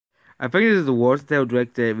I think this is the worst Nintendo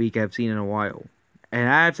Direct week I've seen in a while. And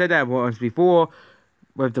I've said that once before,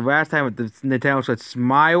 with the last time with the Nintendo said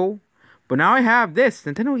smile. But now I have this,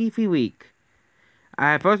 Nintendo E3 week.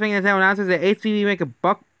 First thing Nintendo announces that HTV make a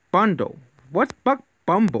Buck Bundle. What's Buck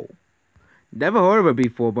Bumble? Never heard of it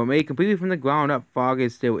before, but made completely from the ground up, fog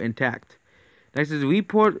is still intact. Next is a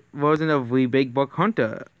report version of the Big Buck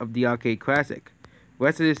Hunter of the arcade classic. The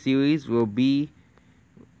rest of the series will be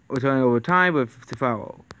returning over time with to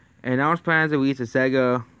follow. And announced plans to release a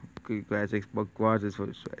Sega Classics Buck Garages for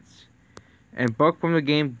the Switch. And Buck from the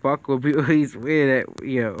game Buck will be released with it.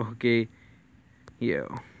 Okay. Yeah,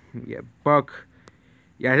 Buck.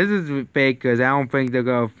 Yeah, this is fake because I don't think they're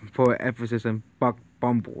going to put emphasis on Buck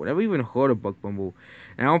Bumble. Never even heard of Buck Bumble.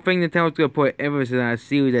 And I don't think Nintendo's going to put emphasis on a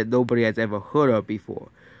series that nobody has ever heard of before.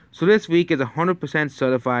 So this week is 100%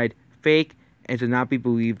 certified fake and should not be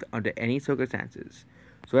believed under any circumstances.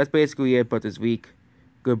 So that's basically it for this week.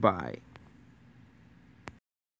 Goodbye.